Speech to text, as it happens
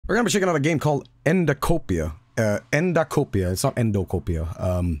We're gonna be checking out a game called Endacopia. Endacopia, it's not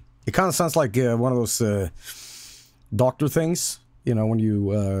Endacopia. It kind of sounds like one of those doctor things, you know, when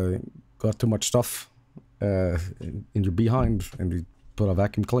you got too much stuff in your behind and you put a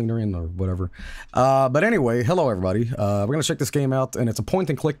vacuum cleaner in or whatever. But anyway, hello everybody. We're gonna check this game out, and it's a point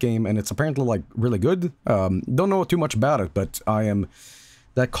and click game, and it's apparently like really good. Don't know too much about it, but I am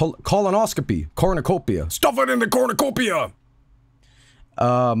that colonoscopy, cornucopia. Stuff it in the cornucopia.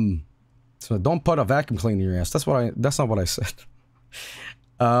 So don't put a vacuum cleaner in your ass. That's not what I said.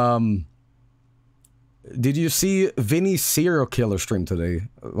 Did you see Vinny serial killer stream today?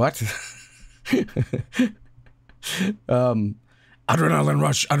 What? Adrenaline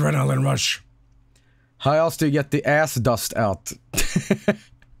rush, adrenaline rush. How else do you get the ass dust out?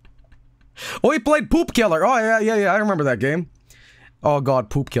 Oh, he played Poop Killer. Oh, yeah, I remember that game. Oh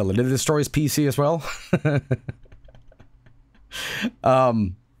god, Poop Killer. Did it destroy his PC as well?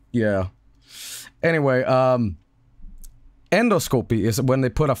 Yeah. Anyway, endoscopy is when they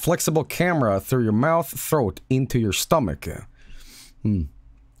put a flexible camera through your mouth, throat, into your stomach.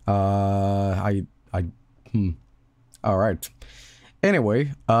 Alright. Anyway,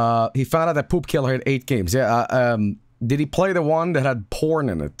 he found out that Poop Killer had 8 games. Yeah, did he play the one that had porn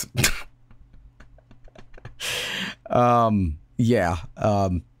in it? Yeah,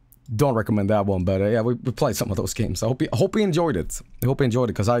 don't recommend that one, but yeah, we played some of those games. I hope he enjoyed it. I hope he enjoyed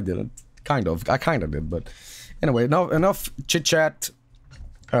it, because I didn't. I kind of did, but anyway, enough chit-chat.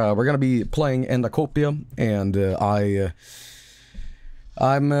 We're gonna be playing Endacopia, and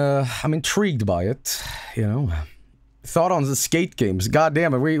I'm intrigued by it, you know. Thought on the skate games. God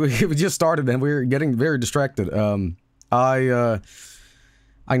damn it, we just started and we're getting very distracted.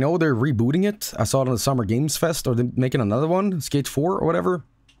 I know they're rebooting it. I saw it on the Summer Games Fest, or they're making another one, Skate 4 or whatever.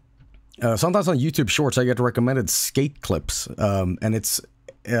 Sometimes on YouTube Shorts I get recommended skate clips, and it's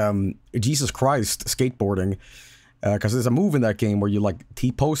Jesus Christ skateboarding, because there's a move in that game where you like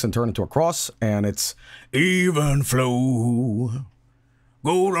T-pose and turn into a cross, and it's even flow,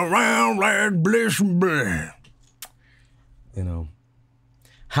 go around like bliss, you know,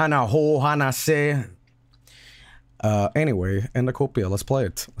 Hana ho, Hana se. Anyway, Endacopia, let's play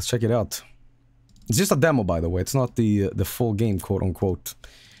it. Let's check it out. It's just a demo, by the way. It's not the full game, quote unquote.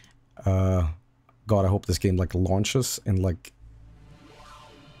 God, I hope this game like launches and like.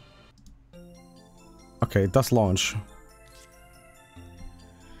 Okay, it does launch.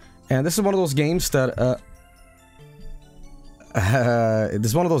 And this is one of those games that this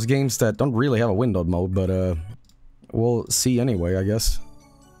is one of those games that don't really have a windowed mode, but we'll see anyway, I guess.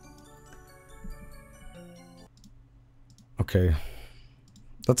 Okay.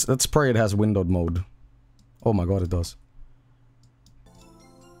 Let's pray it has windowed mode. Oh my god, it does.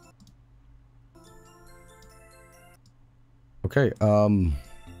 Okay,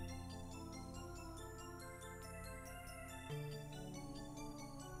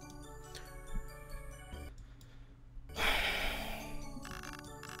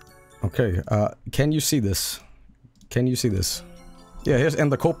 okay, can you see this? Can you see this? Yeah, here's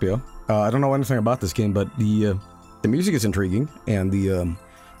Endacopia. I don't know anything about this game, but the music is intriguing, and the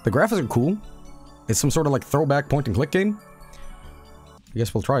graphics are cool. It's some sort of like throwback point-and-click game. I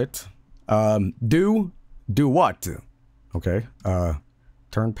guess we'll try it. Do what? Okay,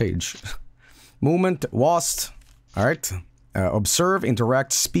 turn page. Movement, WASD. Alright. Observe,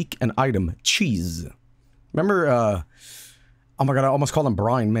 interact, speak, and item. Cheese. Remember, oh my god, I almost called him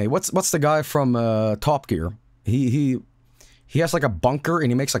Brian May. What's the guy from Top Gear? He has like a bunker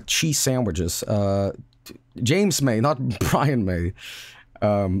and he makes like cheese sandwiches. James May, not Brian May.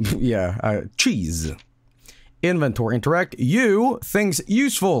 Yeah, cheese. Inventory, interact. You, things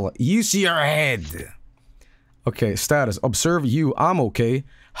useful. Use your head. Okay, status. Observe you. I'm okay.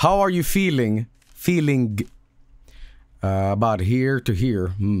 How are you feeling? Feeling. About here to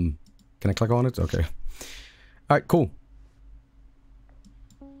here. Can I click on it? Okay. Alright, cool.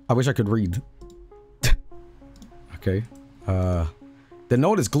 I wish I could read. Okay. The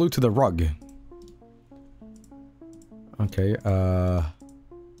note is glued to the rug. Okay,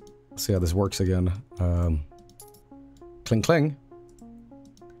 let's see how this works again. Cling cling.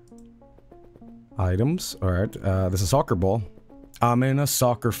 Items, alright. This is a soccer ball. I'm in a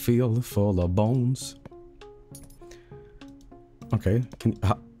soccer field full of bones. Okay, hang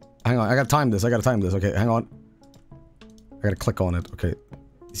on, I gotta time this, okay, hang on. I gotta click on it, okay.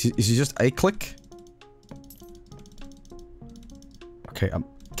 Is it just a click? Okay,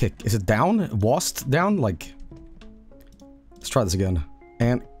 kick. Is it down? WASD down? Like... Let's try this again.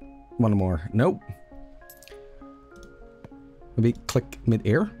 And one more. Nope. Maybe click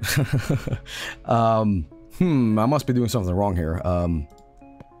mid-air? I must be doing something wrong here.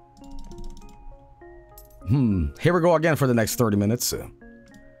 Here we go again for the next 30 minutes.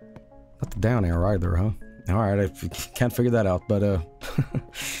 Not the down arrow either, huh? Alright, I can't figure that out, but,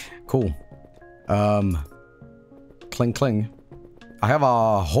 cool. Cling, cling. I have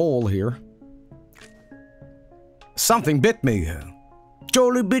a hole here. Something bit me.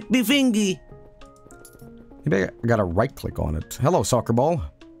 Jolly bit me fingy. Maybe I gotta right-click on it. Hello, soccer ball.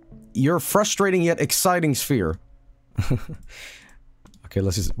 Your frustrating yet exciting sphere. Okay,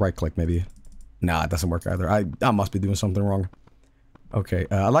 let's just right-click maybe. Nah, it doesn't work either. I must be doing something wrong. Okay,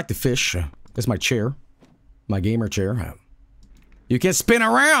 I like the fish. This is my chair. My gamer chair. You can spin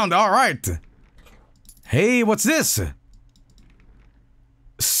around, alright! Hey, what's this?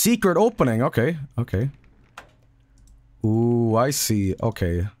 Secret opening, okay, okay. Ooh, I see,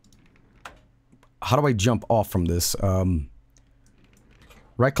 okay. How do I jump off from this?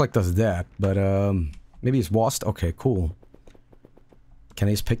 Right-click does that, but, maybe it's washed? Okay, cool. Can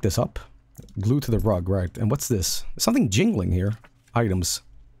I just pick this up? Glue to the rug, right. And what's this? There's something jingling here. Items.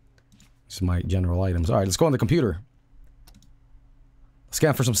 This is my general items. Alright, let's go on the computer.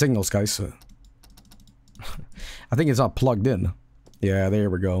 Scan for some signals, guys. I think it's not plugged in. Yeah, there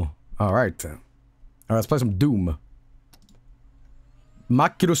we go. Alright. Alright, let's play some Doom.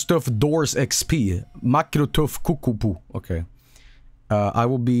 Macro Stuff Doors XP. Macro Tuff Kukupu. Okay. I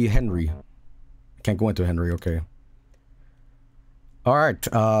will be Henry. Can't go into Henry, okay. Alright,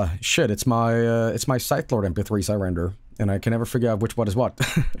 shit, it's my Scythelord MP3s I render. And I can never figure out which one is what.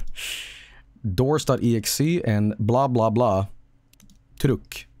 Doors.exe and blah blah blah.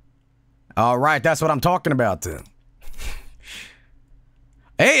 Truk. Alright, that's what I'm talking about.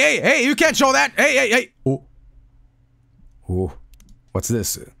 Hey, you can't show that! Hey! Oh. Oh. What's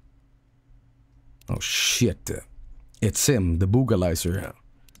this? Oh shit. It's him, the Boogalizer.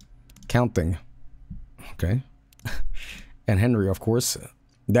 Counting. Okay. And Henry, of course.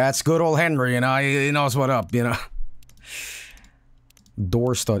 That's good old Henry, you know, he knows what up, you know.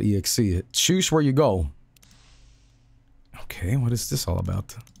 Doors.exe. Choose where you go. Okay, what is this all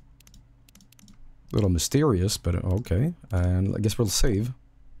about? A little mysterious, but okay. And I guess we'll save.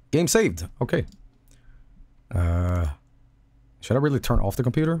 Game saved. Okay. Should I really turn off the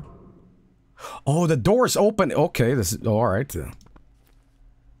computer? Oh, the door's open. Okay, this is alright.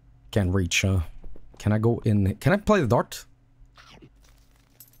 Can't reach, can I go in? Can I play the dart?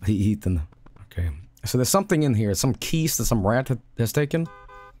 Ethan. Okay. So there's something in here. Some keys that some rat has taken.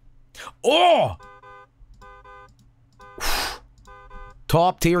 Oh!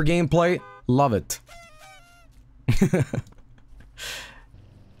 Top tier gameplay. Love it.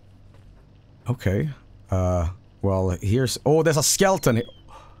 Okay. Well, here's... Oh, there's a skeleton here.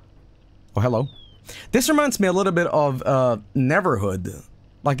 Oh, hello. This reminds me a little bit of, Neverhood.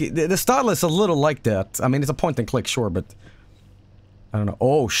 Like, the style is a little like that. I mean, it's a point and click, sure, but... I don't know.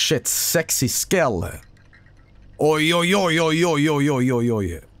 Oh, shit. Sexy skell. Oi, oi, oi, oi, oi, oi, oi, oi,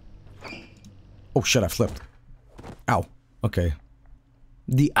 oi. Oh, shit, I flipped. Ow. Okay.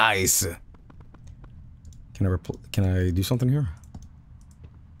 The eyes. Can I do something here?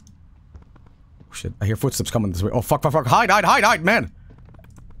 Oh, shit. I hear footsteps coming this way. Oh, fuck. Hide, man!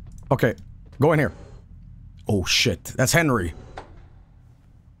 Okay. Go in here. Oh, shit. That's Henry.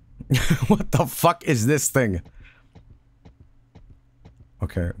 What the fuck is this thing?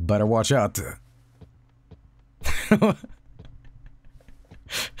 Okay, better watch out.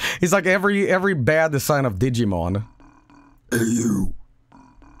 He's like every bad design of Digimon. Hey, you.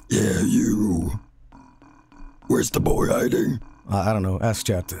 Yeah, you. Where's the boy hiding? I don't know. Ask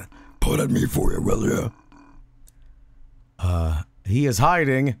chat. Put at me for you, will ya? He is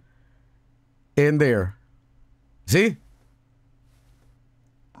hiding in there. See?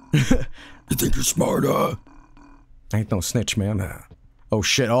 You think you're smart, huh? Ain't no snitch, man. Oh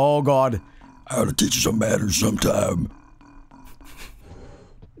shit, oh god. I ought to teach you some manners sometime.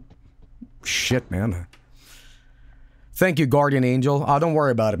 Shit, man. Thank you, Guardian Angel. Don't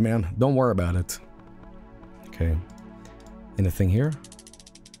worry about it, man. Don't worry about it. Okay. Anything here?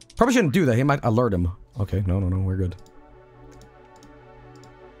 Probably shouldn't do that. He might alert him. Okay, no, we're good.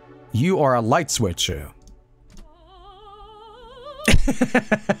 You are a light switch.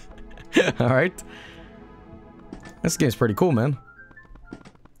 Alright. This game's pretty cool, man.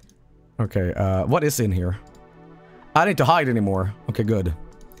 Okay, what is in here? I need to hide anymore. Okay, good.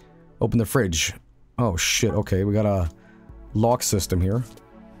 Open the fridge. Oh, shit. Okay, we got a lock system here.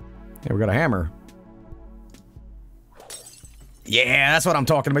 Yeah, we got a hammer. Yeah, that's what I'm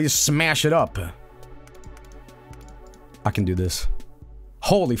talking about. You smash it up. I can do this.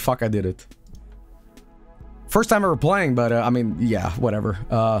 Holy fuck, I did it. First time ever playing, but, I mean, yeah, whatever.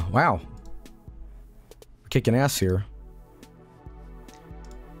 Wow. We're kicking ass here.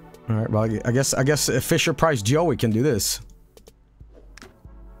 Alright, well, I guess Fisher Price Joey can do this.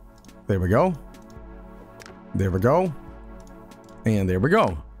 There we go. There we go. And there we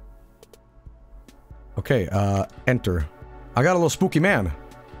go. Okay, enter. I got a little spooky man.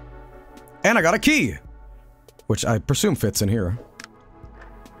 And I got a key! Which I presume fits in here.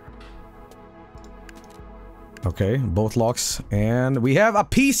 Okay, both locks. And we have a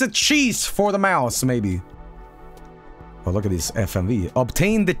piece of cheese for the mouse, maybe. Oh, look at this FMV.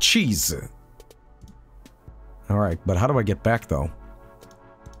 Obtain the cheese. Alright, but how do I get back, though?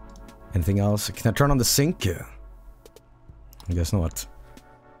 Anything else? Can I turn on the sink? I guess not.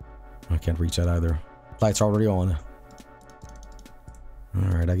 I can't reach that either. Lights are already on.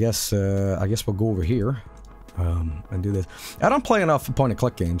 Alright, I guess we'll go over here. And do this. I don't play enough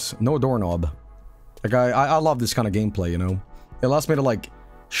point-and-click games. No doorknob. Like, I love this kind of gameplay, you know? It allows me to, like,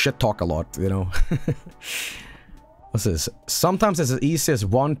 shit-talk a lot, you know? What's this? Sometimes it's as easy as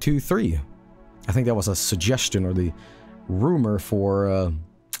 1, 2, 3. I think that was a suggestion or the rumor for,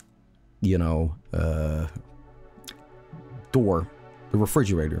 you know, door. The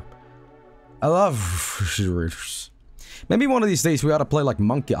refrigerator. I love refrigerators. Maybe one of these days we ought to play, like,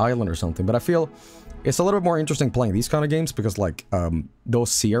 Monkey Island or something, but I feel it's a little bit more interesting playing these kind of games because, like, those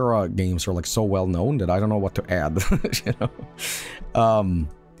Sierra games are, like, so well known that I don't know what to add, you know?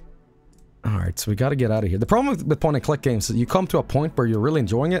 Alright, so we gotta get out of here. The problem with point-and-click games is that you come to a point where you're really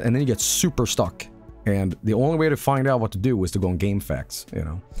enjoying it, and then you get super stuck. And the only way to find out what to do is to go on Game Facts, you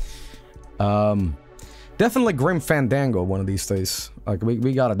know? Definitely Grim Fandango one of these days. Like,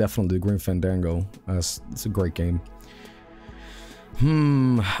 we gotta definitely do Grim Fandango. It's a great game.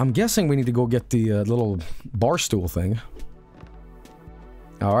 I'm guessing we need to go get the little bar stool thing.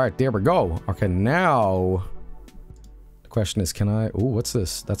 Alright, there we go. Okay, now... The question is, can I... Ooh, what's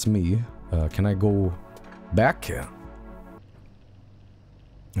this? That's me. Can I go back? I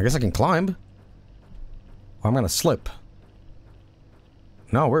guess I can climb. Oh, I'm gonna slip.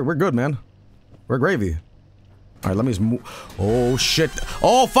 No, we're good, man. We're gravy. Alright, let me just move. Oh, shit.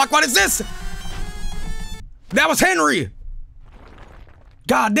 Oh, fuck, what is this? That was Henry!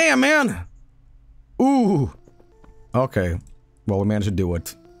 God damn, man! Ooh. Okay. Well, we managed to do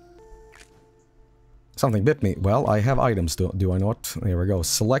it. Something bit me. Well, I have items, do I not? There we go.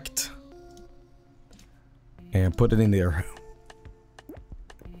 Select. And put it in there.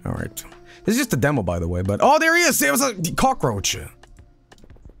 Alright. This is just a demo, by the way, but... Oh, there he is! There was a cockroach!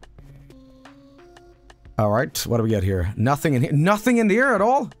 Alright, what do we got here? Nothing in here. Nothing in the air at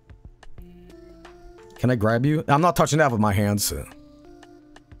all? Can I grab you? I'm not touching that with my hands.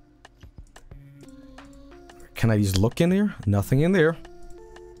 Can I just look in there? Nothing in there.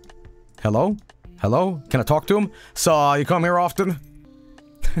 Hello? Hello? Can I talk to him? So, you come here often?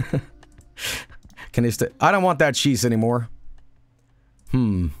 Can you stay? I don't want that cheese anymore.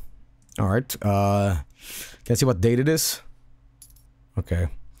 Alright, can I see what date it is? Okay.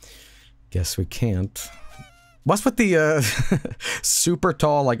 Guess we can't. What's with the, super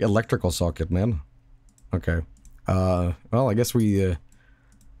tall, like, electrical socket, man? Okay. Well, I guess we're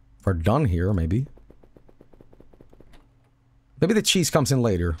done here, maybe. Maybe the cheese comes in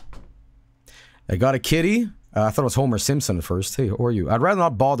later. I got a kitty. I thought it was Homer Simpson at first. Hey, who are you? I'd rather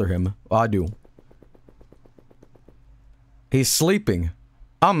not bother him. Well, I do. He's sleeping.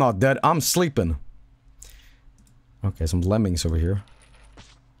 I'm not dead. I'm sleeping. Okay, some lemmings over here.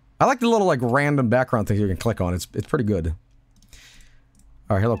 I like the little, like, random background things you can click on. It's pretty good.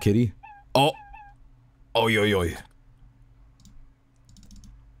 Alright, hello, kitty. Oh. Oh, yo, yo.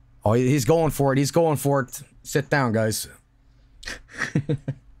 Oh, he's going for it. He's going for it. Sit down, guys.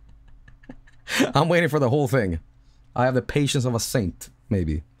 I'm waiting for the whole thing. I have the patience of a saint,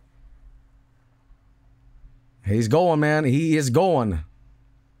 maybe. He's going, man. He is going.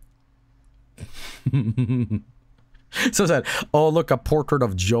 So sad. Oh, look, a portrait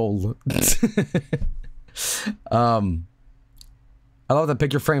of Joel. I love that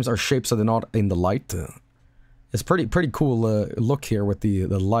picture frames are shaped so they're not in the light. It's pretty cool look here with the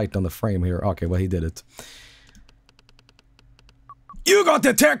light on the frame here. Okay, well, he did it. You got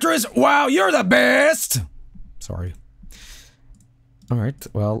detectors? Wow, you're the best! Sorry. Alright,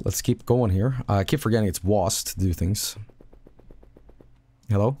 well, let's keep going here. I keep forgetting it's WASD to do things.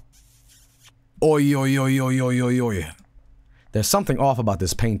 Hello? Oi, oi, oi, oi, oi, oi, oi. There's something off about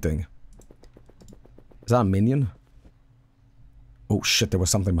this painting. Is that a minion? Oh shit, there was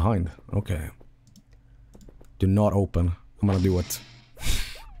something behind. Okay. Do not open. I'm gonna do it.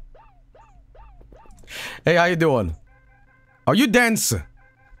 Hey, how you doing? Are you dense?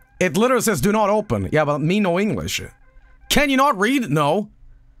 It literally says do not open. Yeah, but me no English. Can you not read? No.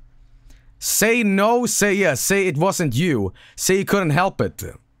 Say no, say yes. Say it wasn't you. Say you couldn't help it.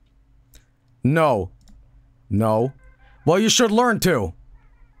 No. No. Well, you should learn to.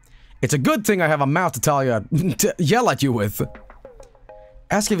 It's a good thing I have a mouth to tell you, to yell at you with.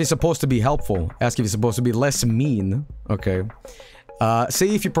 Ask if you're supposed to be helpful. Ask if you're supposed to be less mean. Okay. Say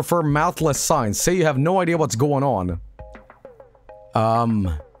if you prefer mouthless signs. Say you have no idea what's going on.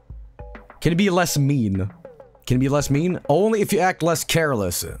 Can you be less mean? Can you be less mean? Only if you act less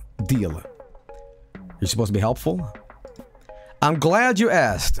careless. Deal. You're supposed to be helpful? I'm glad you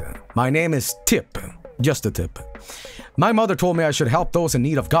asked. My name is Tip. Just a tip. My mother told me I should help those in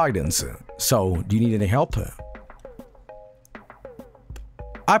need of guidance. So, do you need any help?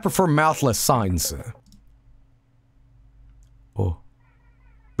 I prefer mouthless signs. Oh.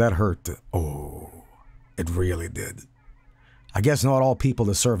 That hurt. Oh. It really did. I guess not all people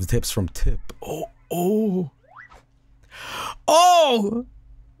deserve tips from Tip. Oh. Oh. Oh!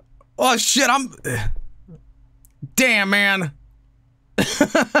 Oh shit, damn, man.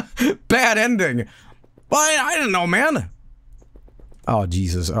 Bad ending. Well, I didn't know, man. Oh,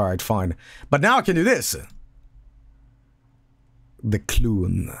 Jesus. Alright, fine. But now I can do this. The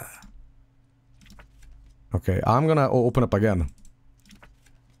Clune. Okay, I'm gonna open up again.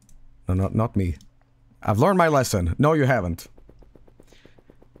 No, not me. I've learned my lesson. No, you haven't.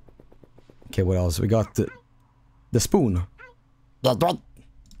 Okay, what else? We got the spoon.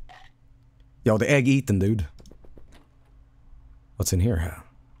 Yo, the egg eaten, dude. What's in here?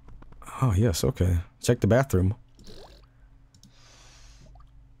 Oh, yes, okay. Check the bathroom.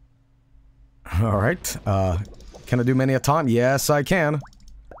 Alright, can I do many a time? Yes, I can.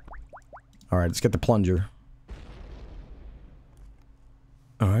 Alright, let's get the plunger.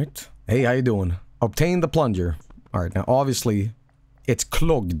 Alright. Hey, how you doing? Obtain the plunger. Alright, now obviously, it's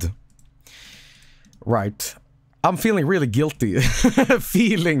clogged. Right. I'm feeling really guilty.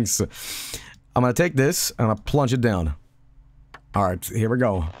 Feelings. I'm gonna take this, and I'll plunge it down. Alright, here we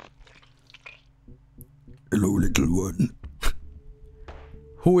go. Hello, little one.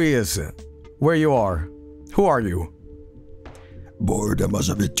 Who is it? Where you are? Who are you? Boredom must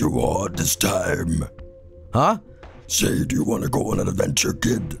have hit you hard this time. Huh? Say, do you want to go on an adventure,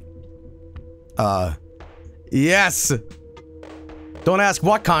 kid? Yes! Don't ask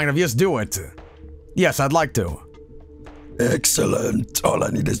what kind of, just do it. Yes, I'd like to. Excellent. All I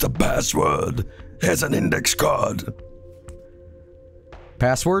need is the password. Here's an index card.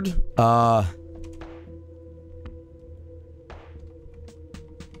 Password?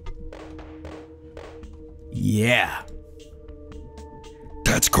 Yeah.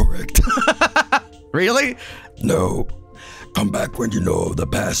 That's correct. Really? No. Come back when you know the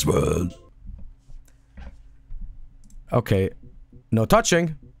password. Okay. No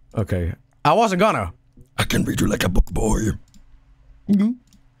touching. Okay. I wasn't gonna. I can read you like a book, boy. Mm-hmm.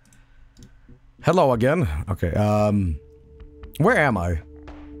 Hello again. Okay, where am I?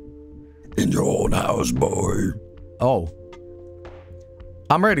 In your own house, boy. Oh.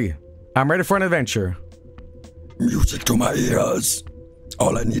 I'm ready. I'm ready for an adventure. Music to my ears.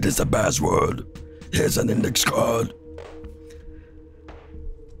 All I need is the password. Here's an index card.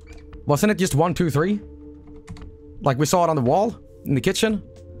 Wasn't it just 1, 2, 3? Like we saw it on the wall? In the kitchen?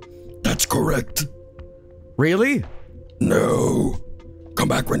 That's correct. Really? No. Come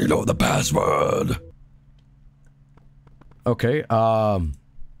back when you know the password. Okay, well,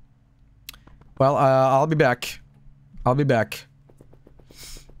 I'll be back. I'll be back.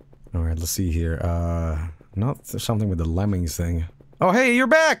 Alright, let's see here. Not something with the lemmings thing. Oh, hey, you're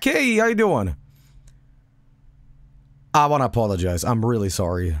back! Hey, how you doing? I want to apologize. I'm really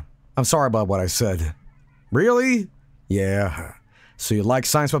sorry. I'm sorry about what I said. Really? Yeah. So you like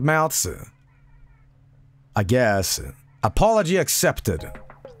signs with mouths? I guess. Apology accepted.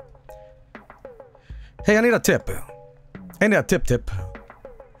 Hey, I need a tip. I need a tip.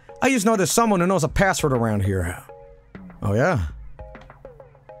 I just know there's someone who knows a password around here. Oh, yeah?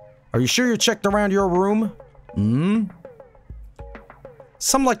 Are you sure you checked around your room? Hmm?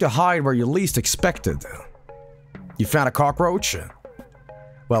 Some like to hide where you least expected. You found a cockroach?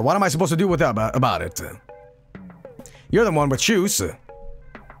 Well, what am I supposed to do with that about it? You're the one with shoes.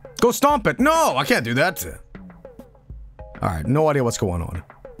 Go stomp it. No, I can't do that. Alright, no idea what's going on.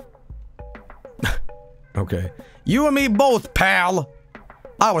 Okay. You and me both, pal!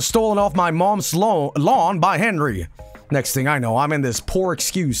 I was stolen off my mom's lawn by Henry. Next thing I know, I'm in this poor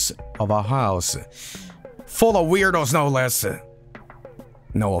excuse of a house. Full of weirdos, no less.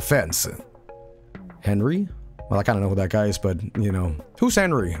 No offense. Henry? Well, I kind of know who that guy is, but, you know. Who's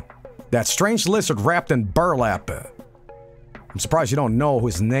Henry? That strange lizard wrapped in burlap. I'm surprised you don't know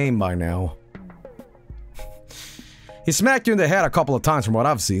his name by now. He smacked you in the head a couple of times from what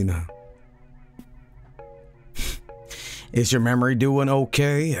I've seen. Is your memory doing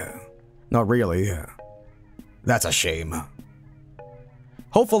okay? Not really. That's a shame.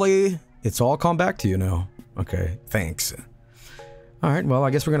 Hopefully, it's all come back to you now. Okay, thanks. Alright, well, I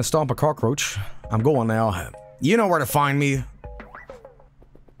guess we're gonna stomp a cockroach. I'm going now. You know where to find me.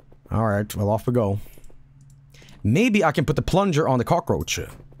 Alright, well, off we go. Maybe I can put the plunger on the cockroach.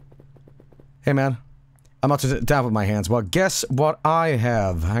 Hey, man. I'm not to tap with my hands. Well, guess what I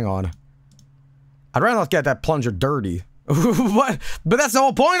have? Hang on. I'd rather not get that plunger dirty. What? But that's the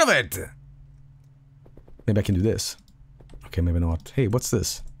whole point of it! Maybe I can do this. Okay, maybe not. Hey, what's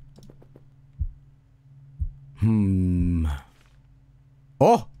this?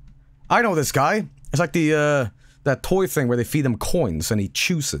 Oh! I know this guy. It's like the, that toy thing where they feed him coins and he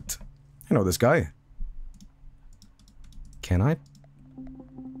chews it. I know this guy. Can I?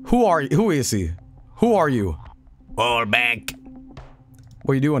 Who are you? Who is he? Who are you? All back.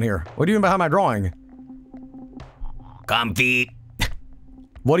 What are you doing here? What are you doing behind my drawing? Comfy.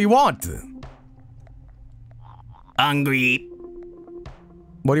 What do you want? Hungry.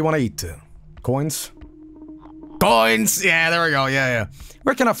 What do you want to eat? Coins? Coins. Yeah, there we go. Yeah, yeah.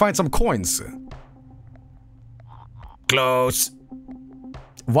 Where can I find some coins? Close.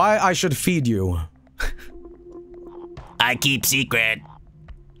 Why I should feed you? I keep secret.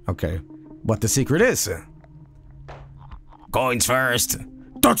 Okay. What the secret is? Coins first.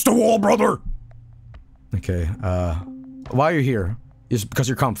 Touch the wall, brother! Okay, why are you here? It's because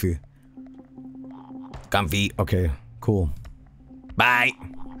you're comfy. Comfy. Okay, cool. Bye.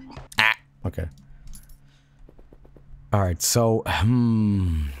 Ah. Okay. Alright, so, I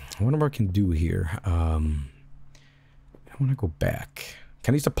wonder what I can do here. I wanna go back.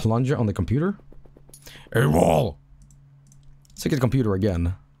 Can I use the plunger on the computer? Hey, wall! Let's look at the computer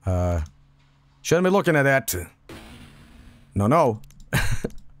again. Shouldn't be looking at that. No, no.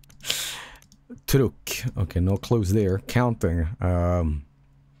 Truck. Okay, no clues there. Counting.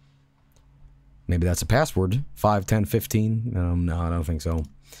 Maybe that's a password. 5, 10, 15. No, I don't think so.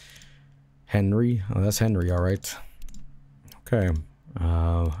 Henry. Oh, that's Henry, alright. Okay.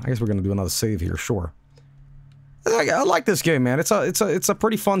 I guess we're gonna do another save here, sure. I like this game, man. It's a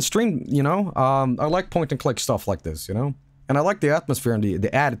pretty fun stream, you know? I like point and click stuff like this, you know? And I like the atmosphere and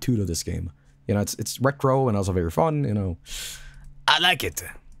the attitude of this game. You know, it's retro and also very fun, you know. I like it.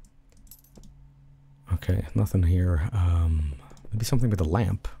 Okay, nothing here. Maybe something with a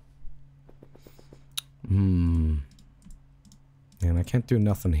lamp. And I can't do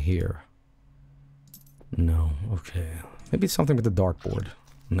nothing here. No, okay. Maybe something with the dartboard.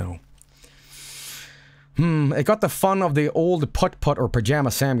 No. It got the fun of the old putt-putt or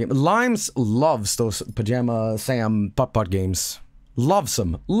Pajama Sam game. Limes loves those Pajama Sam putt-putt games. Loves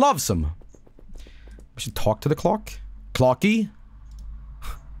them. Loves them. We should talk to the clock. Clocky?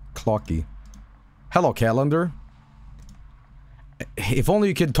 Clocky. Hello, calendar. If only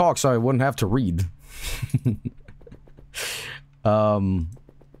you could talk so I wouldn't have to read. Oh,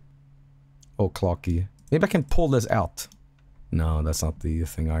 Clocky. Maybe I can pull this out. No, that's not the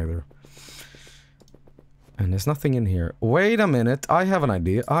thing either. And there's nothing in here. Wait a minute. I have an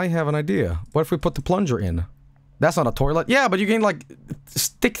idea. I have an idea. What if we put the plunger in? That's not a toilet. Yeah, but you can, like,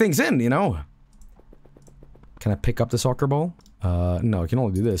 stick things in, you know? Can I pick up the soccer ball? No, I can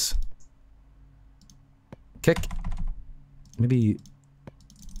only do this. Kick. Maybe...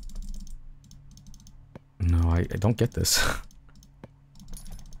 No, I don't get this.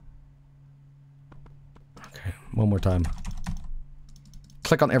 Okay, one more time.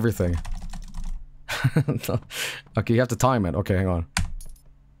 Click on everything. Okay, you have to time it. Okay, hang on.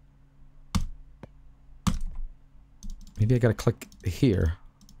 Maybe I gotta click here.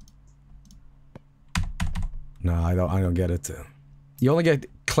 No, I don't get it. You only get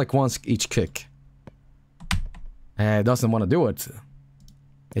click once each kick. It doesn't want to do it.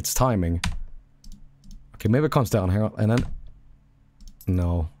 It's timing. Okay, maybe it comes down. Hang on, and then...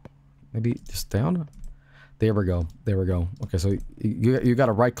 No. Maybe just down? There we go. There we go. Okay, so you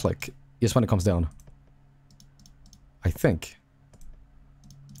gotta right click. Just when it comes down. I think.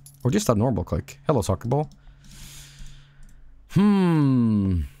 Or just a normal click. Hello, soccer ball.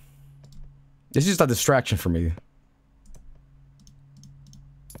 This is just a distraction for me.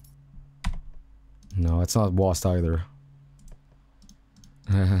 No, it's not wasp either.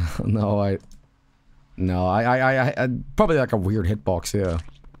 No, I probably like a weird hitbox, yeah.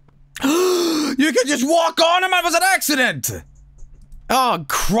 You can just walk on him. It was an accident. Oh,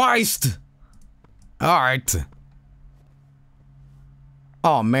 Christ. Alright.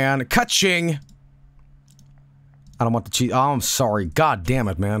 Oh, man. Ka-ching. I don't want to cheat. Oh, I'm sorry. God damn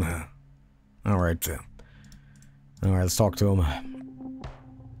it, man. Alright. Alright, let's talk to him.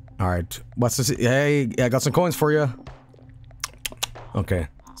 Alright. What's this? Hey, I got some coins for you. Okay.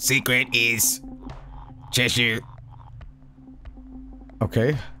 Secret is Cheshire.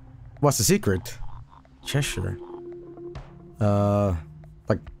 Okay. What's the secret? Cheshire.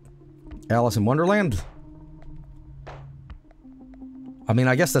 Like Alice in Wonderland? I mean,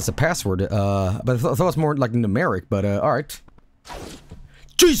 I guess that's a password, but I thought it was more like numeric, but, alright.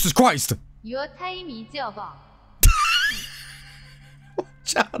 Jesus Christ! What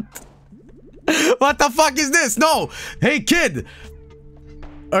the fuck is this? No! Hey, kid!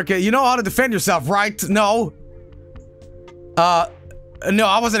 Okay, you know how to defend yourself, right? No. No,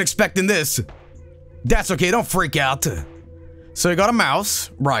 I wasn't expecting this. That's okay, don't freak out. So you got a mouse,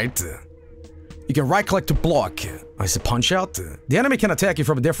 right? You can right-click to block. I said punch out. The enemy can attack you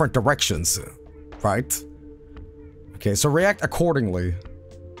from different directions, right? Okay, so react accordingly.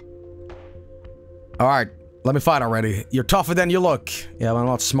 Alright, let me fight already. You're tougher than you look. Yeah, but I'm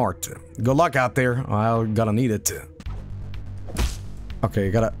not smart. Good luck out there. I'm gonna need it. Okay,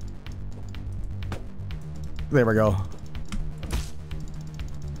 you gotta... There we go.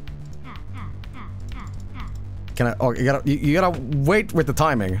 Can I... Oh, you gotta wait with the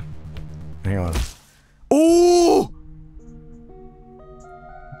timing. Hang on. Ooh!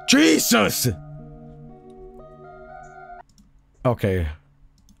 Jesus! Okay.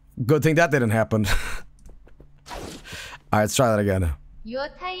 Good thing that didn't happen. Alright, let's try that again. Your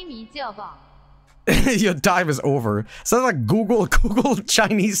time is over. Sounds like Google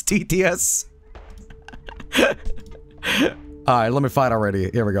Chinese TTS. Alright, let me fight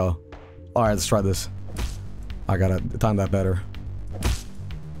already. Here we go. Alright, let's try this. I gotta time that better.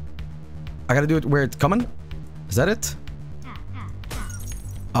 I gotta do it where it's coming? Is that it?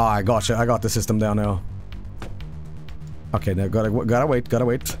 Oh, I gotcha. I got the system down now. Okay, now gotta wait, gotta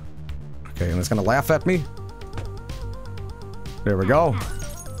wait. Okay, and it's gonna laugh at me. There we go.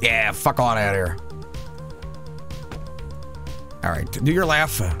 Yeah, fuck on out of here. Alright, do your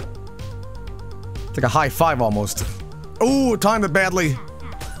laugh. It's like a high five almost. Ooh, timed it badly.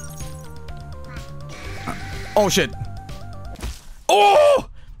 Oh shit. Oh!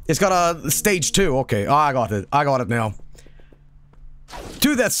 It's got a stage 2. Okay, oh, I got it. I got it now.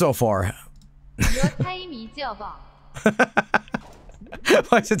 Do that so far.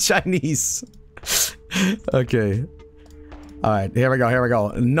 Why is it Chinese? Okay. Alright, here we go, here we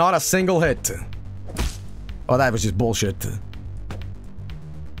go. Not a single hit. Oh, that was just bullshit.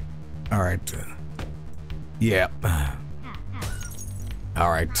 Alright. Yeah.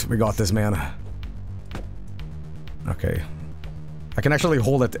 Alright, we got this, man. Okay. I can actually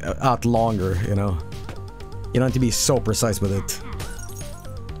hold it out longer, you know? You don't have to be so precise with it.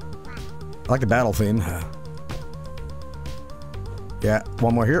 I like the battle theme. Yeah,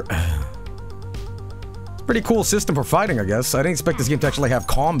 one more here. Pretty cool system for fighting, I guess. I didn't expect this game to actually have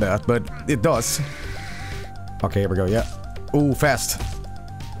combat, but it does. Okay, here we go, yeah. Ooh, fast.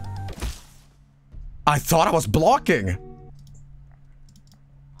 I thought I was blocking!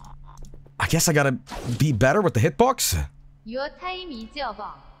 I guess I gotta be better with the hitbox?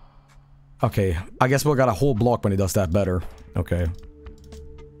 Okay, I guess we'll got a whole block when he does that better. Okay.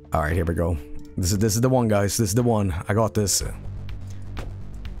 Alright, here we go. This is the one, guys. This is the one. I got this.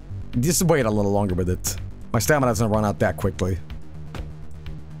 Just wait a little longer with it. My stamina doesn't run out that quickly.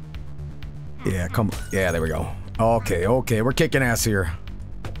 Yeah, come on. Yeah, there we go. Okay, okay, we're kicking ass here.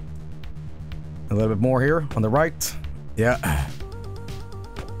 A little bit more here, on the right. Yeah.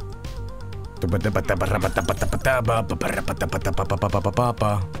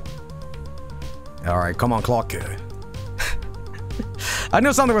 Alright, come on, clock. I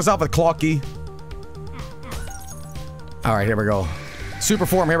knew something was up with Clocky. Alright, here we go. Super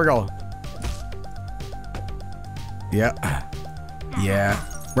form, here we go. Yeah. Yeah.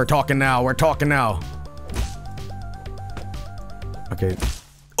 We're talking now, we're talking now. Okay.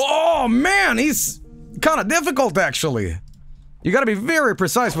 Oh, man, he's kind of difficult, actually. You gotta be very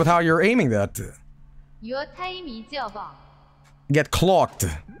precise with how you're aiming that. Get clocked.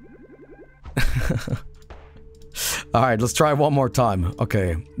 Alright, let's try one more time.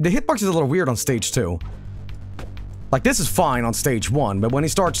 Okay. The hitbox is a little weird on stage 2. Like, this is fine on stage 1, but when he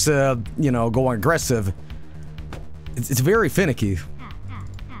starts, you know, going aggressive, it's very finicky.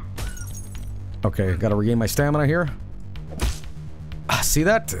 Okay, gotta regain my stamina here. See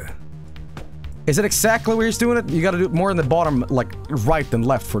that? Is it exactly where he's doing it? You gotta do it more in the bottom, like, right than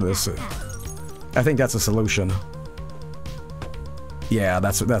left for this. I think that's a solution. Yeah,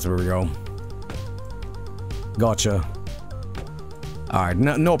 that's where we go. Gotcha. Alright,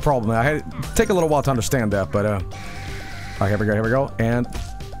 no problem. I had to take a little while to understand that, but, alright, here we go, and...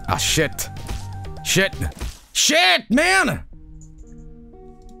 Ah, shit. Shit! Shit, man!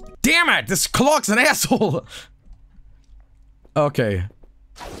 Damn it! This clock's an asshole! Okay.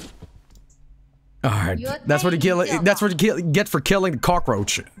 Alright, that's what you kill. That's what you get for killing the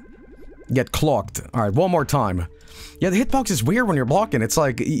cockroach. Get clocked. Alright, one more time. Yeah, the hitbox is weird when you're blocking. It's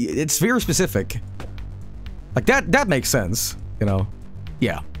like, it's very specific. Like, that makes sense, you know?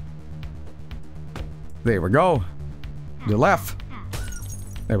 Yeah. There we go. To the left.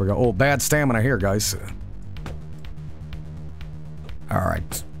 There we go. Oh, bad stamina here, guys.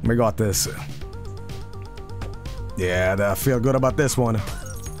 Alright, we got this. Yeah, I feel good about this one.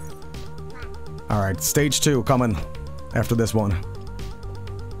 Alright, stage 2 coming after this one.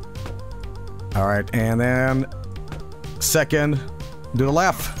 Alright, and then... second, do the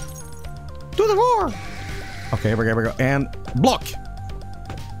left. Do the roar! Okay, here we go. And block!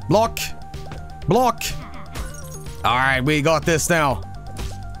 Block! Block! Alright, we got this now.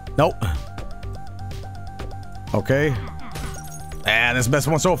 Nope. Okay. And this is the best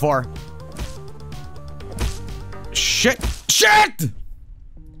one so far. Shit! Shit!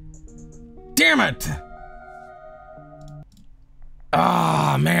 Damn it!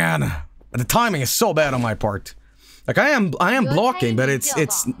 Ah, man. The timing is so bad on my part. Like, I am blocking, but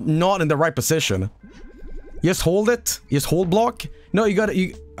it's not in the right position. You just hold it. You just hold block. No, you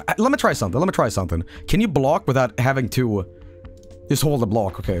gotta... let me try something. Can you block without having to... just hold the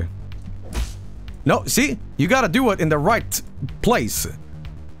block, okay. No, see? You gotta do it in the right place.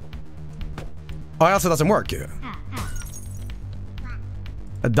 Or else it doesn't work.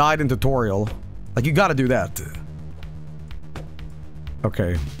 I died in tutorial. Like, you gotta do that.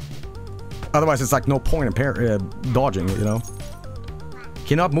 Okay. Otherwise, it's like no point in dodging it, you know? Can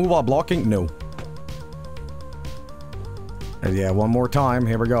you not move while blocking? No. And yeah, one more time.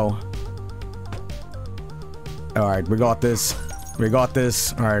 Here we go. Alright, we got this. We got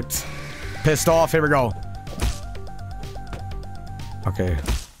this. Alright. Pissed off. Here we go. Okay.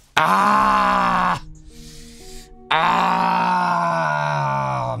 Ah! Ah!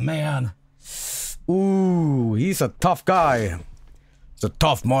 Man. Ooh, he's a tough guy. He's a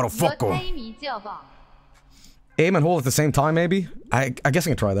tough motherfucker. Aim and hold at the same time, maybe? I guess I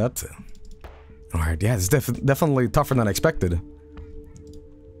can try that. Alright, yeah, it's definitely tougher than I expected.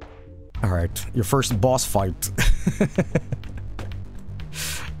 Alright, your first boss fight.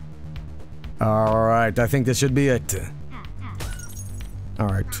 Alright, I think this should be it.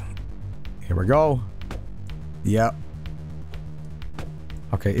 Alright. Here we go. Yep.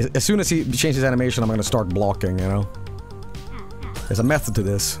 Okay, as soon as he changes animation, I'm gonna start blocking, you know? There's a method to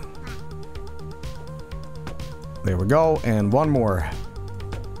this. There we go, and one more.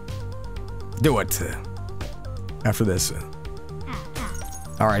 Do it. After this.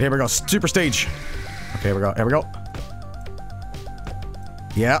 Alright, here we go. Super stage. Okay, here we go. Here we go.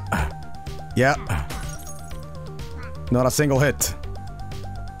 Yeah. Yeah. Not a single hit.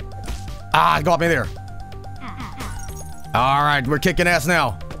 Ah, it got me there. Alright, we're kicking ass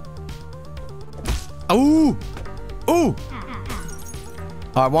now. Ooh! Ooh!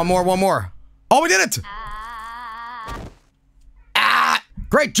 Alright, one more. Oh, we did it! Ah!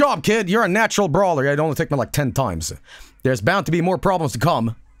 Great job, kid! You're a natural brawler. It only took me like 10 times. There's bound to be more problems to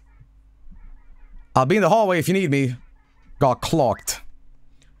come. I'll be in the hallway if you need me. Got clocked.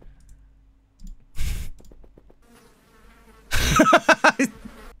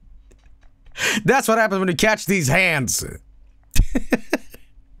 That's what happens when you catch these hands.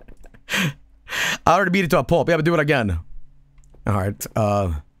 I already beat it to a pulp. Yeah, but do it again. Alright,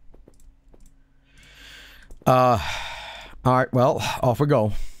 alright, well, off we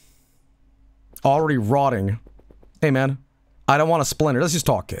go. Already rotting. Hey, man. I don't want a splinter. Let's just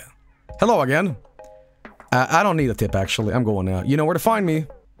talk. Hello again. I don't need a tip, actually. I'm going now. You know where to find me.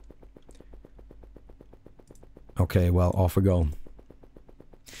 Okay, well, off we go.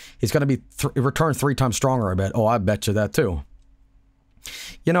 He's gonna be returned 3 times stronger, I bet. Oh, I bet you that, too.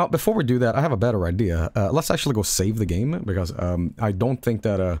 You know, before we do that, I have a better idea. Let's actually go save the game, because I don't think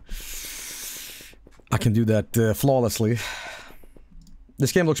that I can do that flawlessly.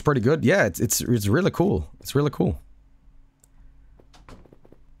 This game looks pretty good. Yeah, it's really cool. It's really cool.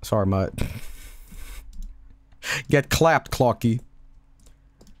 Sorry, my... Get clapped, Clocky.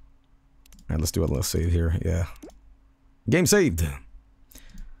 Alright, let's do a little save here. Yeah. Game saved.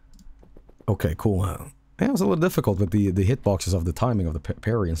 Okay, cool. Yeah, it was a little difficult with the hitboxes of the timing of the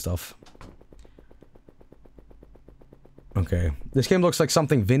parry and stuff. Okay. This game looks like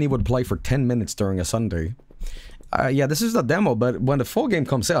something Vinny would play for 10 minutes during a Sunday. Yeah, this is the demo, but when the full game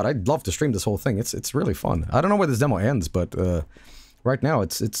comes out, I'd love to stream this whole thing. It's really fun. I don't know where this demo ends, but right now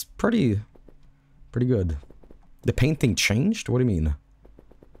it's pretty good. The painting changed? What do you mean?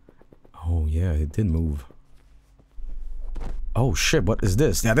 Oh yeah, it did move. Oh shit, what is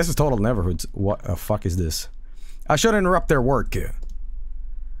this? Yeah, this is total Neverhoods. What the fuck is this? I should interrupt their work.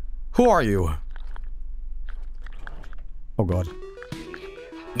 Who are you? Oh god.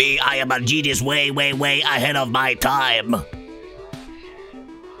 Me, I am a genius way ahead of my time.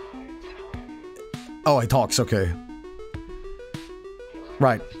 Oh, he talks, okay.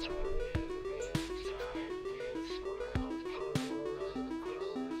 Right.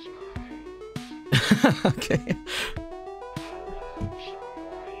 Okay.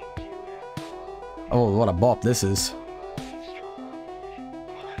 Oh, what a bop this is.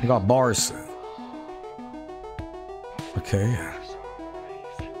 We got bars. Okay.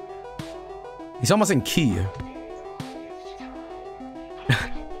 He's almost in key.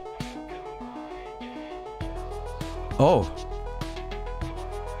 Oh.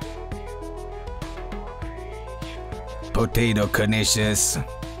 Potato Canisius.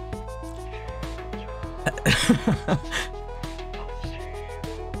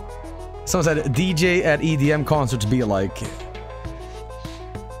 Someone said DJ at EDM concerts be like.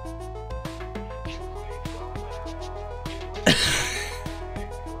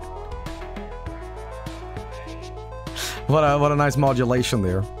 What a nice modulation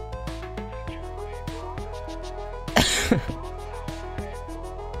there.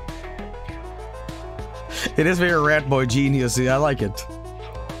 It is very Rat Boy genius. I like it.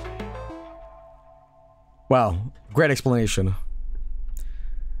 Wow, great explanation.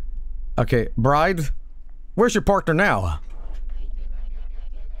 Okay, bride, where's your partner now?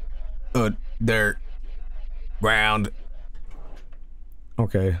 Dirt. Ground.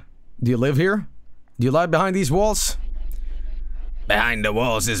 Okay. Do you live here? Do you lie behind these walls? Behind the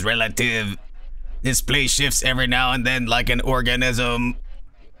walls is relative. This place shifts every now and then like an organism.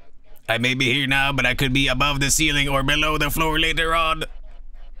 I may be here now, but I could be above the ceiling or below the floor later on.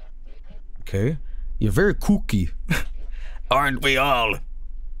 Okay. You're very kooky. Aren't we all?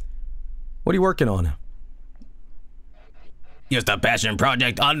 What are you working on? Just a passion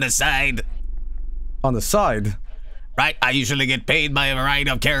project on the side. On the side? Right, I usually get paid by a variety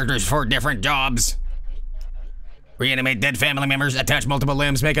of characters for different jobs. Reanimate dead family members, attach multiple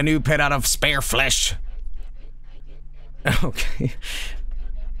limbs, make a new pet out of spare flesh. Okay.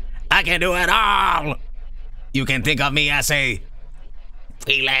 I can do it all! You can think of me as a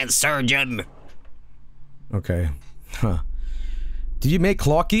freelance surgeon. Okay. Huh. Did you make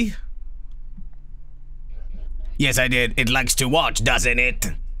Clocky? Yes, I did. It likes to watch, doesn't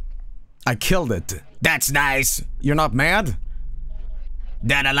it? I killed it. That's nice. You're not mad?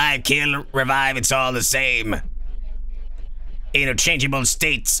 Dead, alive, kill, revive, it's all the same. Interchangeable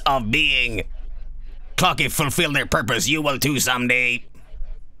states of being. Clocky fulfill their purpose. You will too someday.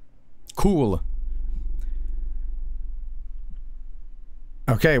 Cool.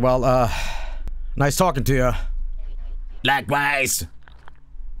 Okay, well, nice talking to you. Likewise.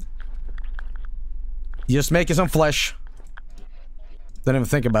 Just making some flesh. Didn't even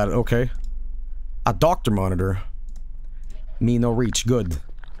think about it, okay. A doctor monitor. Me no reach, good.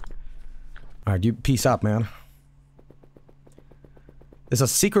 Alright, you peace out, man. There's a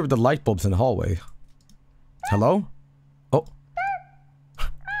secret with the light bulbs in the hallway. Hello? Oh.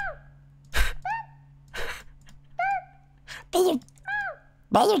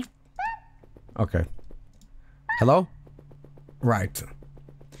 Okay. Hello? Right.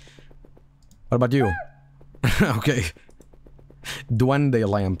 What about you? Okay. Duende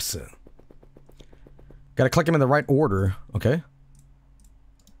lamps. Gotta click them in the right order. Okay.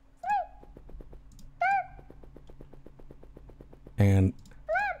 And...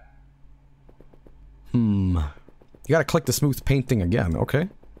 You gotta click the smooth painting again. Okay.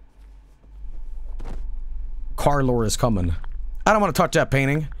 Carlor is coming. I don't want to touch that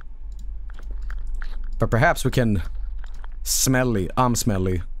painting. But perhaps we can... Smelly. I'm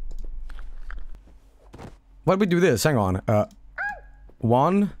smelly. Why did we do this? Hang on.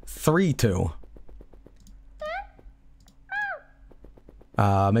 1, 3, 2.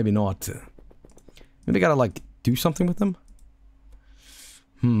 Maybe not. Maybe gotta, like, do something with them?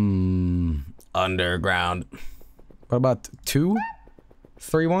 Underground. What about 2,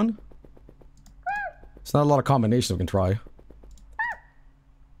 3, 1? It's not a lot of combinations we can try.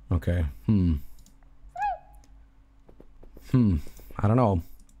 Okay. I don't know.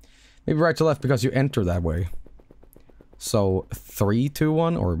 Maybe right to left because you enter that way. So, 3, 2,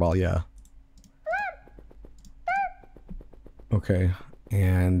 1? Or, well, yeah. Okay.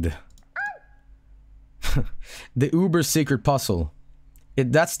 And... the Uber secret puzzle.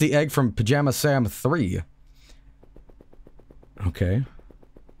 That's the egg from Pajama Sam 3. Okay.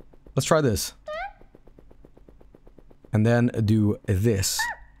 Let's try this. And then do this.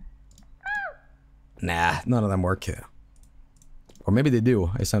 Nah, none of them work here. Or maybe they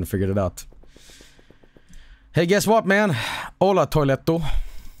do. I just haven't figured it out. Hey, guess what, man? Hola, Toiletto.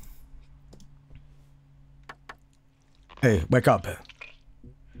 Hey, wake up.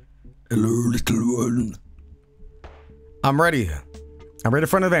 Hello, little one. I'm ready. I'm ready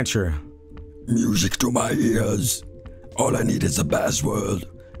for an adventure. Music to my ears. All I need is a password.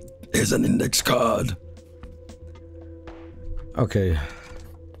 Here's an index card. Okay.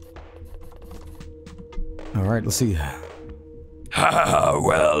 Alright, let's see. Ha,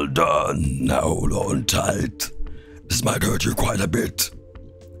 well done. Now hold on tight. This might hurt you quite a bit.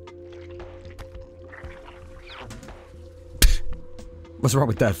 What's wrong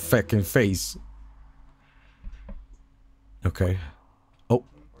with that fucking face? Okay. Oh.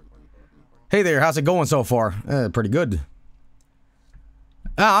 Hey there, how's it going so far? Pretty good.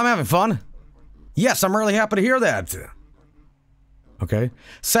 I'm having fun. Yes, I'm really happy to hear that. Okay.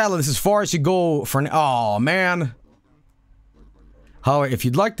 Sadly, this is as far as you go for an... Oh, man. However, if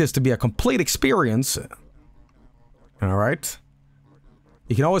you'd like this to be a complete experience... Alright.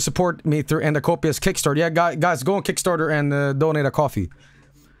 You can always support me through Endacopia's Kickstarter. Yeah, guys, go on Kickstarter and donate a coffee.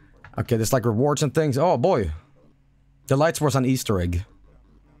 Okay, there's like rewards and things. Oh, boy. The lights was an Easter egg.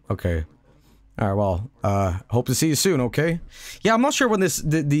 Okay. Alright, well, hope to see you soon, okay? Yeah, I'm not sure when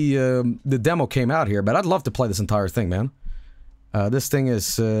the demo came out here, but I'd love to play this entire thing, man. This thing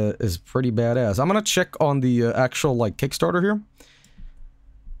is pretty badass. I'm gonna check on the actual, like, Kickstarter here.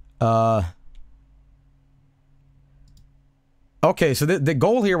 Okay, so the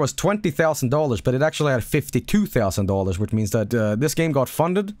goal here was $20,000, but it actually had $52,000, which means that this game got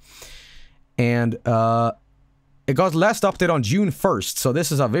funded. And it got last updated on June 1st, so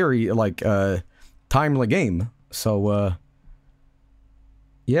this is a very, like, timely game. So,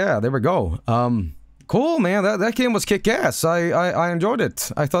 yeah, there we go. Cool, man. That game was kick-ass. I enjoyed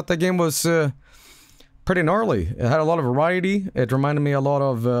it. I thought that game was pretty gnarly. It had a lot of variety. It reminded me a lot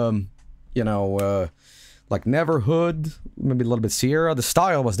of, you know, like Neverhood, maybe a little bit Sierra. The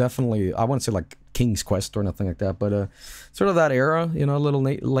style was definitely, I wouldn't say like King's Quest or nothing like that, but sort of that era, you know, a little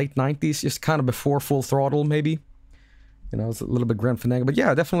late 90s, just kind of before Full Throttle, maybe. You know, it's a little bit Grim Fandango, but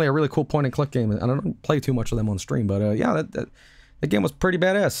yeah, definitely a really cool point-and-click game. And I don't play too much of them on stream, but yeah, that game was pretty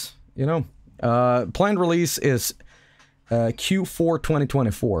badass, you know. Planned release is Q4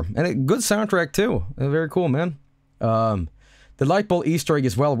 2024, and a good soundtrack too. Very cool, man. The light bulb Easter egg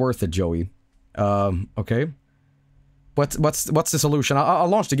is well worth it, Joey. Okay. What's the solution? I'll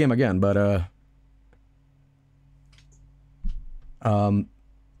launch the game again, but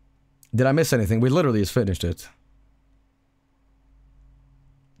did I miss anything? We literally just finished it.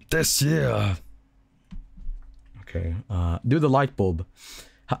 This year. Okay. Do the light bulb.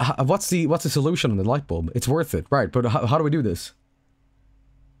 What's the solution on the light bulb? It's worth it, right? But how do we do this?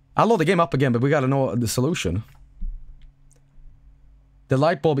 I'll load the game up again, but we gotta know the solution. The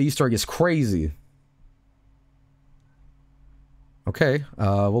light bulb Easter egg is crazy. Okay,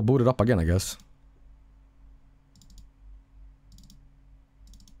 we'll boot it up again, I guess.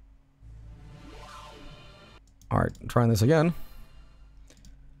 Alright, trying this again.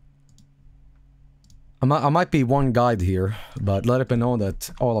 I might be one guide here, but let it be known that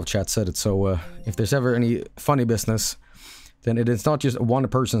all of chat said it, so if there's ever any funny business, then it is not just one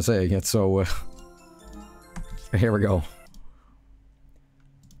person saying it, so here we go.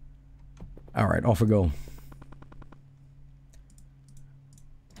 Alright, off we go.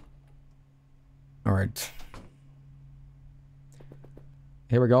 Alright.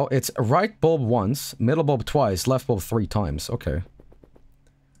 Here we go. It's right bulb once, middle bulb twice, left bulb 3 times. Okay.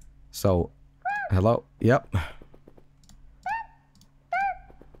 So, hello? Yep.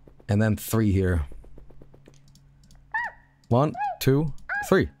 And then 3 here. 1, 2,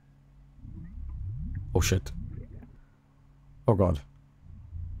 3. Oh shit. Oh god.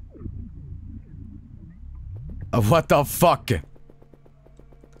 What the fuck?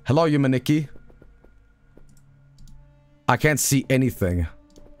 Hello, Yumaniki. I can't see anything.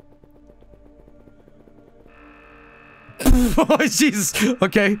 Oh, Jesus.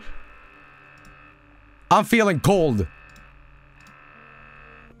 Okay. I'm feeling cold.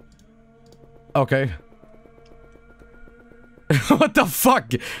 Okay. What the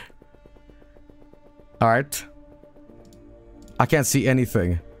fuck? Alright. I can't see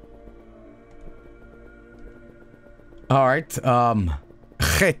anything. Alright,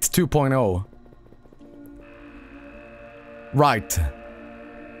 Hit 2.0. Right.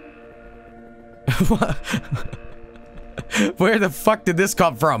 Where the fuck did this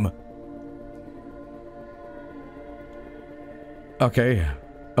come from? Okay.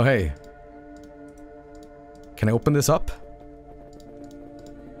 Oh, hey. Can I open this up?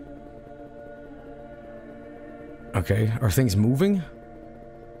 Okay, are things moving?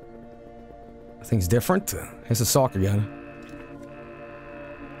 Are things different? Here's a sock again.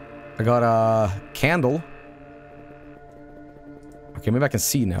 I got a candle. Okay, maybe I can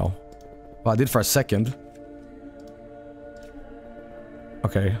see now. Well, I did for a second.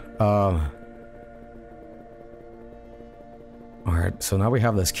 Okay, alright, so now we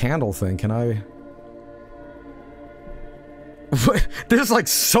have this candle thing. Can I... This is like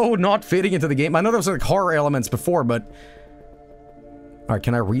so not fitting into the game. I know there was like horror elements before, but... Alright,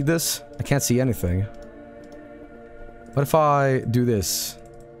 can I read this? I can't see anything. What if I do this?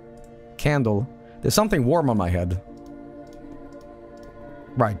 Candle. There's something warm on my head.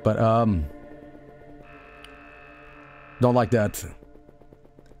 Right, but, don't like that.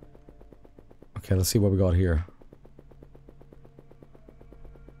 Okay, let's see what we got here.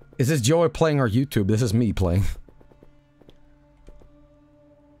 Is this Joey playing our YouTube? This is me playing.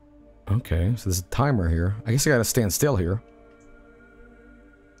 Okay, so there's a timer here. I guess I gotta stand still here.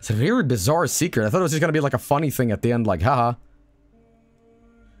 It's a very bizarre secret. I thought it was just gonna be like a funny thing at the end, like, haha.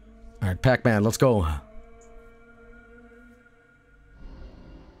 Alright, Pac-Man, let's go.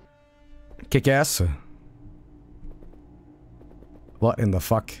 Kick ass. What in the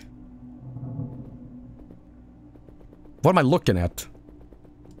fuck? What am I looking at?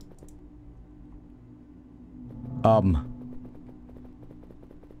 Am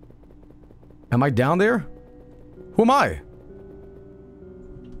I down there? Who am I?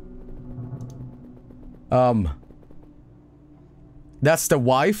 That's the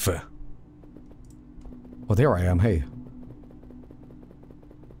wife? Oh, there I am, hey.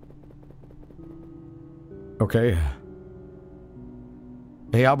 Okay.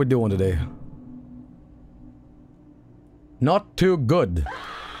 Hey, how we doing today? Not too good.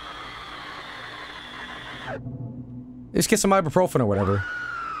 Just get some ibuprofen or whatever.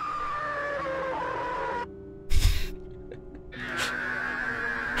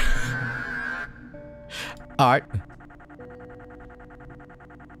 Alright.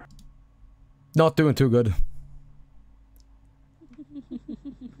 Not doing too good.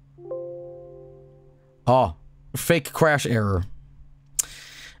 Oh, fake crash error.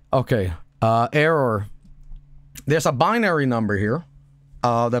 Okay, error. There's a binary number here,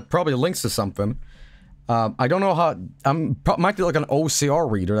 that probably links to something. I don't know how, might be like an OCR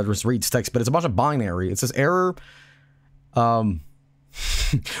reader that just reads text, but it's a bunch of binary. It says error, would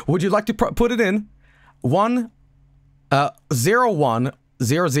you like to put it in? 1, 0, 1,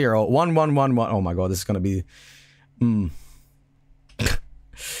 0, 0, 1, 1, 1, 1. Oh my god, this is gonna be,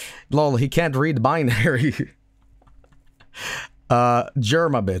 lol, he can't read binary.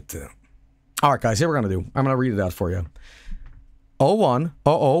 Germabit. Alright guys, here we're gonna do. I'm gonna read it out for you. 01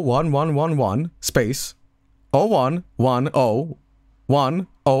 00 1111 space 01 10 1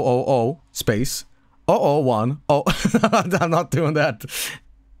 000 space 001 0. I'm not doing that.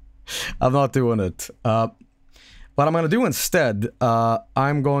 I'm not doing it. What I'm gonna do instead,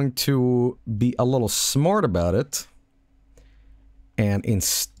 I'm going to be a little smart about it. And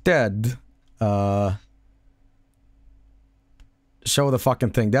instead, show the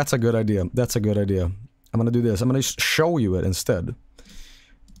fucking thing. That's a good idea. That's a good idea. I'm gonna do this. I'm gonna show you it instead.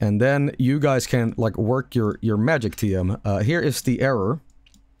 And then you guys can, like, work your magic TM. Here is the error.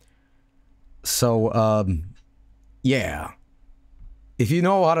 So, yeah. If you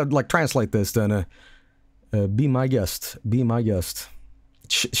know how to, like, translate this, then, be my guest. Be my guest.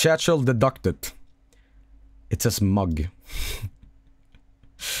 Chat shall deduct it. It says mug.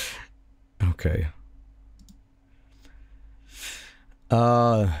 Okay.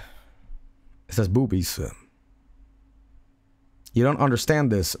 It says boobies. You don't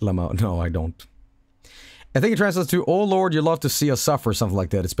understand this, Lama. No, I don't. I think it translates to, oh lord, you love to see us suffer, something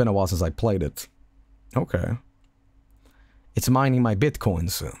like that. It's been a while since I played it. Okay. It's mining my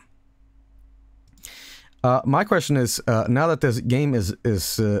bitcoins. My question is, now that this game is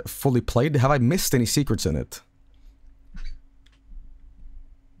fully played, have I missed any secrets in it?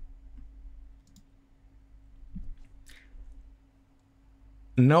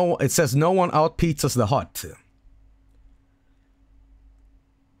 No, it says no one out pizzas the hut.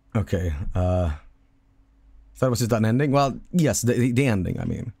 Okay, that was just an ending? Well, yes, the ending, I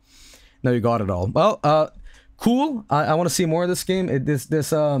mean. No, you got it all. Well, cool. I want to see more of this game. It's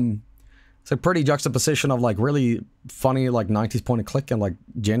a pretty juxtaposition of, like, really funny, like, 90s point and click and, like,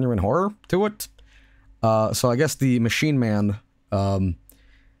 genuine horror to it. So I guess the Machine Man,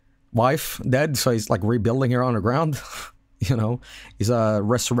 wife dead, so he's, like, rebuilding here underground. You know, he's a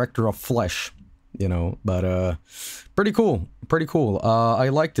resurrector of flesh, you know, but, pretty cool, pretty cool. I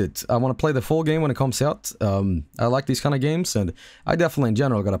liked it. I want to play the full game when it comes out. I like these kind of games, and I definitely, in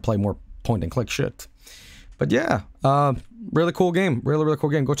general, gotta play more point-and-click shit. But yeah, really cool game. Really, really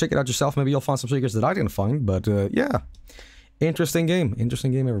cool game. Go check it out yourself. Maybe you'll find some secrets that I didn't find, but, yeah. Interesting game,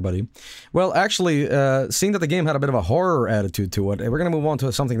 everybody. Well, actually, seeing that the game had a bit of a horror attitude to it, we're gonna move on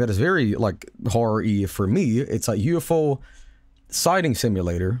to something that is very, like, horror-y for me. It's a UFO sighting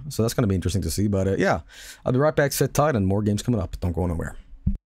simulator, so that's gonna be interesting to see, but yeah. I'll be right back, sit tight, and more games coming up. Don't go nowhere.